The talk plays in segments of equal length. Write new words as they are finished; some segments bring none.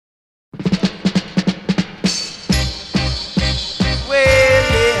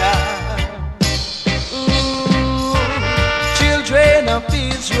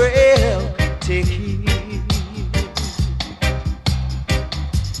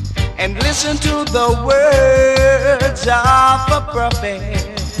and listen to the words of a prophet.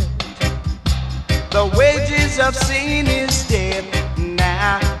 The wages of sin is death.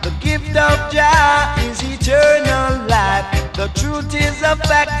 Now the gift of Jah is eternal life. The truth is a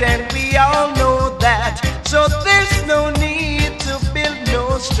fact and we all know that. So there's no need to build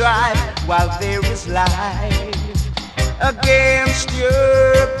no strife while there is life against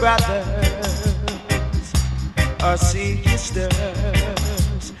your brothers or sisters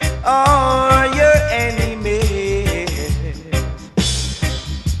or your enemies.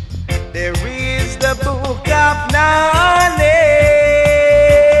 There is the book of knowledge,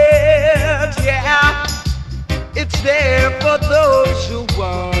 yeah. It's there for those who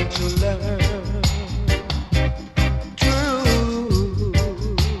want to learn truth.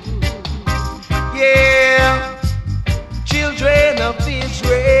 Yeah, children of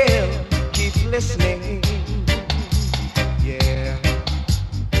Israel, keep listening. Yeah,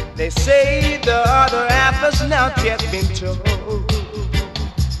 they say the other half has not yet been told.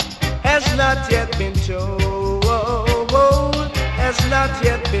 Has not yet been told. Has not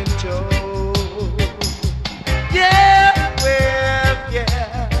yet been told. Yeah, well,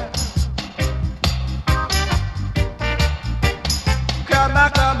 yeah. Come on,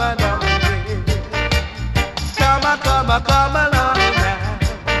 come on, come along now.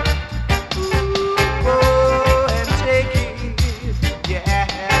 Ooh, oh, and take it, yeah.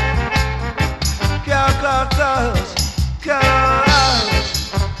 Cause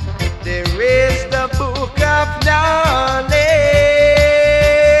there is the book of knowledge,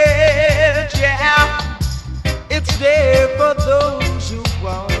 yeah. It's there for those who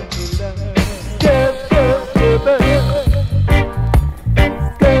want to learn.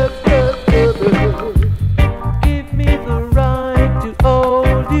 Give me the right to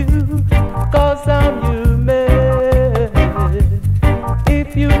hold you, 'cause I'm your man. If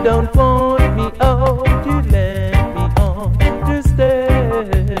you don't want me out, you let me understand.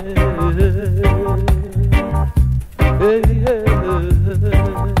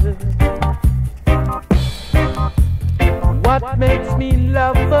 What makes me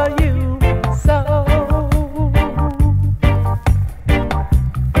love for you so?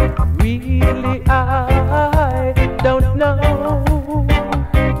 Really, I don't know.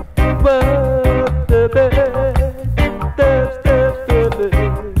 But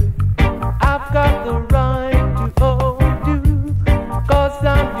I've got the right to hold you, 'cause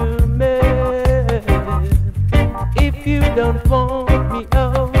I'm your man. If you don't want me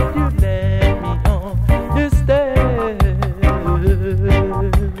out, you let me understand.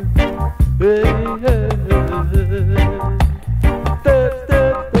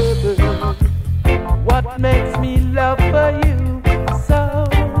 What makes me love for you so?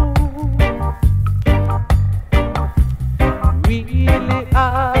 Really, I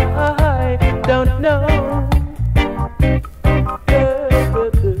don't know.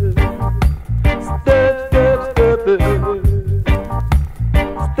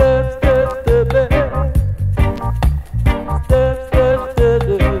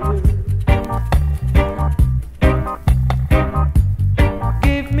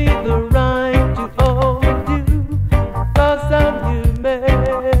 Give me the right to hold you, 'cause I'm your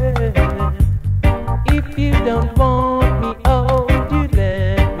man. If you don't want me out, you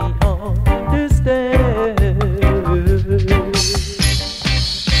let me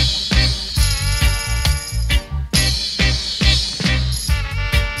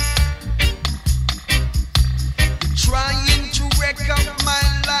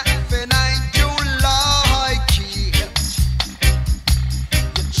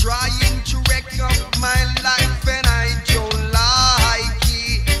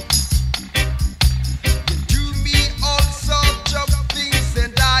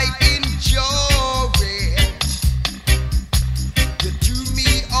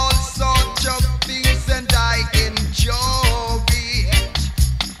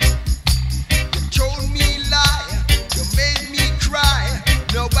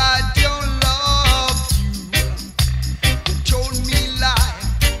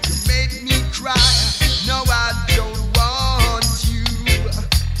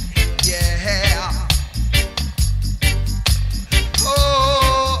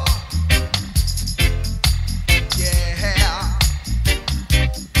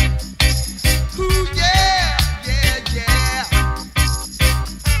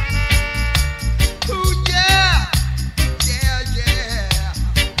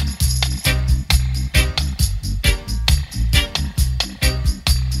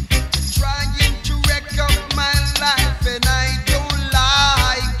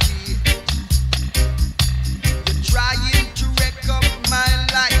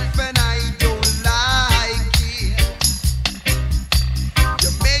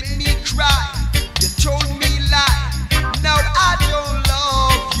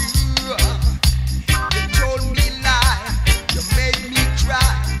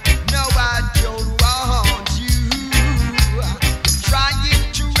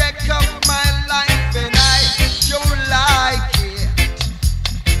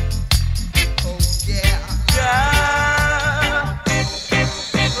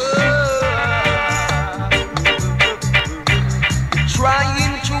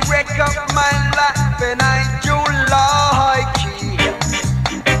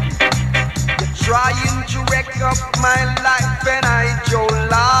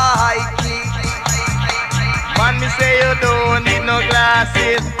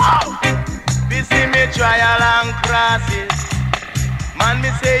glasses. This see me trial and crosses. Man, me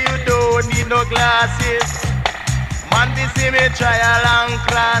say you don't need no glasses. Man, this see me trial and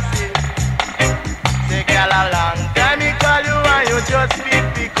crosses. Say, girl, a long time me call you and you just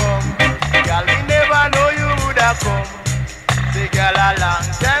become. Girl, we never know you woulda come. Say, girl, a long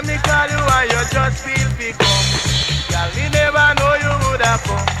time me call you and you just become. Girl, we never know you woulda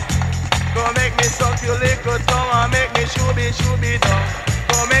come. Go make me suck your little tongue and make me shooby down.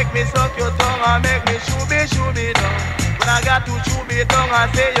 Go make me suck your tongue and make me shooby down. When I got to shooby down, I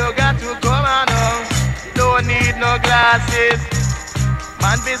say you got to come on down. Don't need no glasses.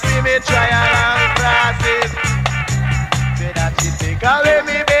 Man, be see me try and glasses. Say that she take away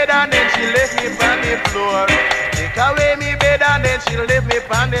me bed and then she left me on the floor. Take away me bed and then she left me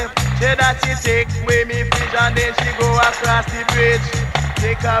on the. Say that she take away me fridge and then she go across the bridge.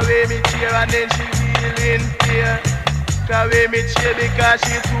 Take away me chair and then she feeling fear. Take away me chair because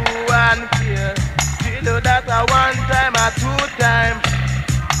she too unfair. Tell her that a one time or two time.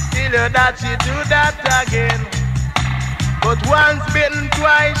 Tell her that she do that again. But once bitten,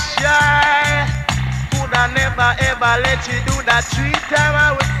 twice shy. Coulda never ever let you do that 3 times.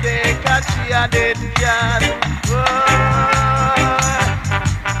 I would say, 'cause she a dead cat.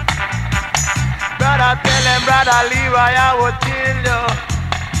 Brother, tell them, brother Leroy, I would kill you.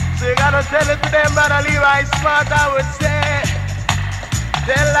 So you gotta tell it to them, brother Leroy, smart, I would say.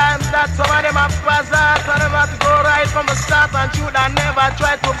 Tell them that some of them are buzzards, some of them have to go right from the start and shoot and never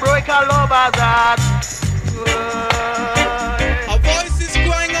try to break a lover's heart. A voice is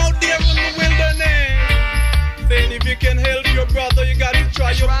crying out there in the wilderness, saying if you can help your brother, you got to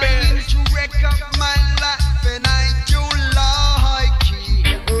try your best. Trying to wreck up my life and I do like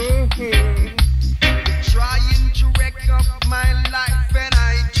it. Trying to wreck up my life and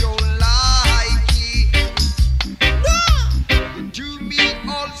I do like it. Do me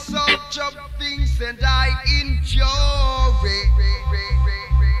all sorts of things and I enjoy it.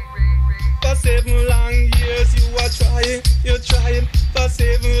 For 7 long years you are trying, you're trying. For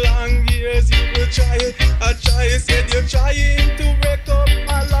 7 long years you were trying. I try, said you're trying to break up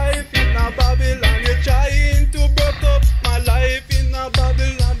my life in a Babylon. You're trying to break up my life in a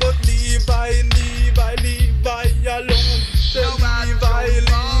Babylon. But leave I alone. Say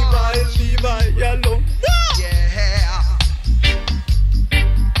leave I alone. Yeah.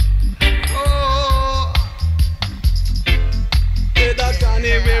 Oh. Say that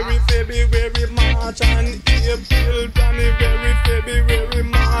January, February, March and April. January, February,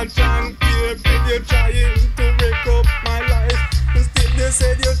 March and April. You're trying to wreck up my life. And still they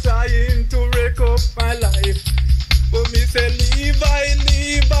said you're trying to wreck up my life. But me say leave I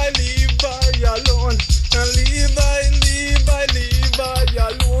alone. And leave I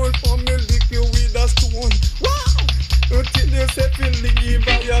alone. For me lick you with a stone. Wow! Until you say to leave I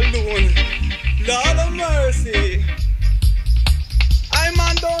alone. Lord of mercy. I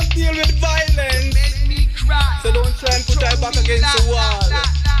man don't deal with violence. Make me cry. So don't try and put her back against the wall.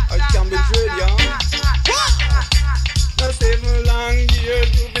 Or it can be dread, yeah? A 7 long years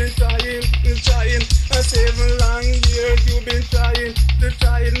you've been trying. A 7 long years you've been trying.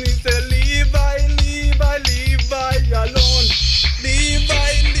 Me say leave I alone. Leave I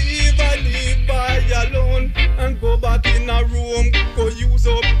alone. And go back in a room. Go use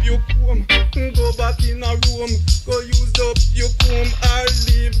up your comb. Go back in a room. Go use up your comb. Or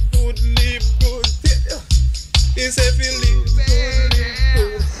live good. He say if you live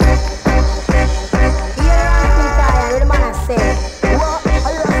good. What the man say? What?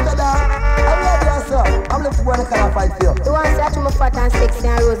 Are you after that? I'm ready, yourself. I'm looking for one kind of fight for you. The one say I'm fat and sexy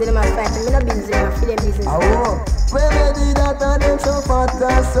and rosy, them a fight. Me no busy, I feel them business. Oh, when we did that, them so fat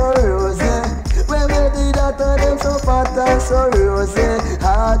and so rosy. When we did that, them so fat and so rosy.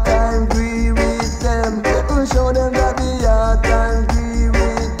 Heart and agree with them. Show them that we heart and agree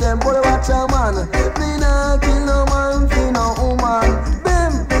with them. But watch a man. Me nah kill no man for no woman.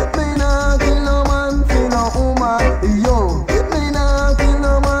 Bim. Me nah kill no man for no woman. Yo. Me nah kill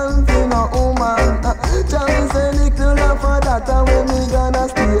no man for no woman. Johnny say little for that and when me gonna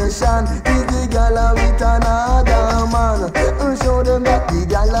station. Is the gala with another man. Show them that the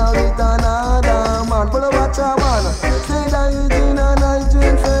gala with another man. But watch a man. Say that you in a night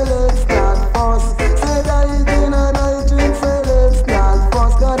drink, say let's start first. Say that you in a night drink, say let's start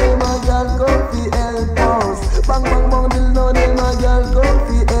first. Cause them a girl come fi help us. Bang bang bang dildo, them a girl come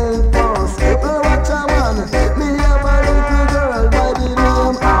fi help us. But watch a man. Me have a little girl by the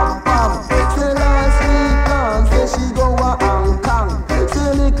name of Pam. Say last week long, say she go a Hong Kong. Say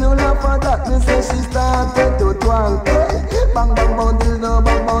little laugh at that, me say she started to twang. Bang bang bang dildo,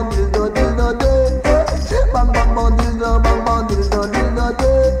 bang bang dildo, dildo day. Bang bang bang dildo,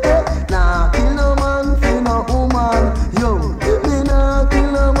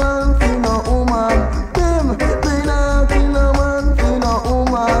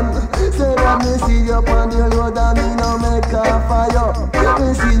 God, me see you on the road and me no make a fire.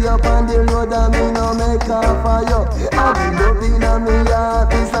 Me see you on the road and me no make a fire. And the love in me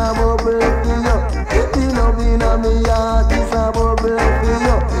heart is a bubble for you. The love in me heart